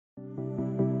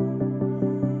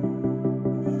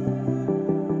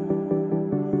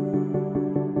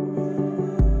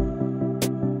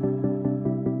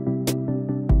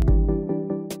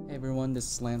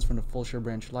this is Lance from the Fulshire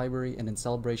Branch Library, and in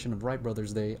celebration of Wright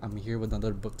Brothers Day, I'm here with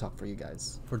another book talk for you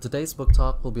guys. For today's book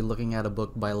talk, we'll be looking at a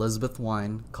book by Elizabeth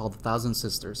Wein called 1,000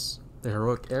 Sisters, the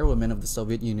Heroic Airwomen of the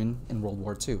Soviet Union in World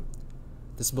War II.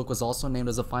 This book was also named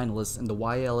as a finalist in the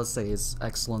YALSA's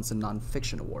Excellence in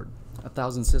Nonfiction Award.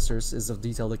 1,000 Sisters is a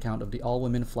detailed account of the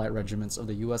all-women flight regiments of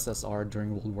the USSR during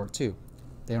World War II.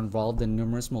 They are involved in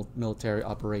numerous military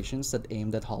operations that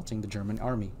aimed at halting the German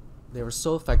army. They were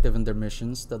so effective in their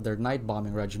missions that their Night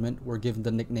Bombing Regiment were given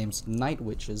the nicknames Night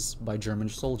Witches by German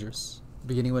soldiers.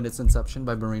 Beginning with its inception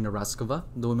by Marina Raskova,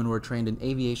 the women were trained in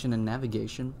aviation and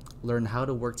navigation, learned how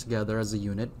to work together as a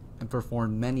unit, and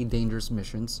performed many dangerous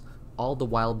missions, all the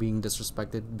while being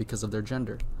disrespected because of their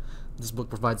gender. This book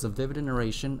provides a vivid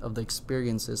narration of the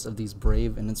experiences of these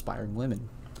brave and inspiring women.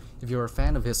 If you're a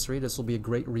fan of history, this will be a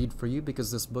great read for you because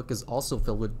this book is also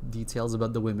filled with details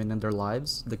about the women and their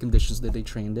lives, the conditions that they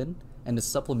trained in, and is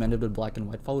supplemented with black and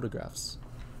white photographs.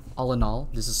 All in all,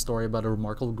 this is a story about a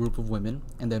remarkable group of women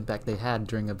and the impact they had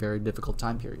during a very difficult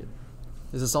time period.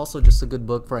 This is also just a good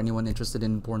book for anyone interested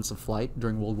in the importance of flight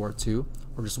during World War II,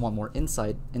 or just want more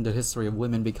insight into the history of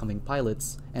women becoming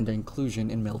pilots and their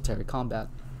inclusion in military combat.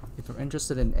 If you're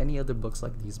interested in any other books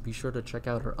like these, be sure to check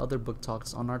out our other book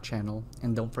talks on our channel,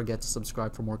 and don't forget to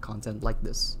subscribe for more content like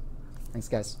this. Thanks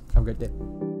guys, have a great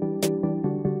day.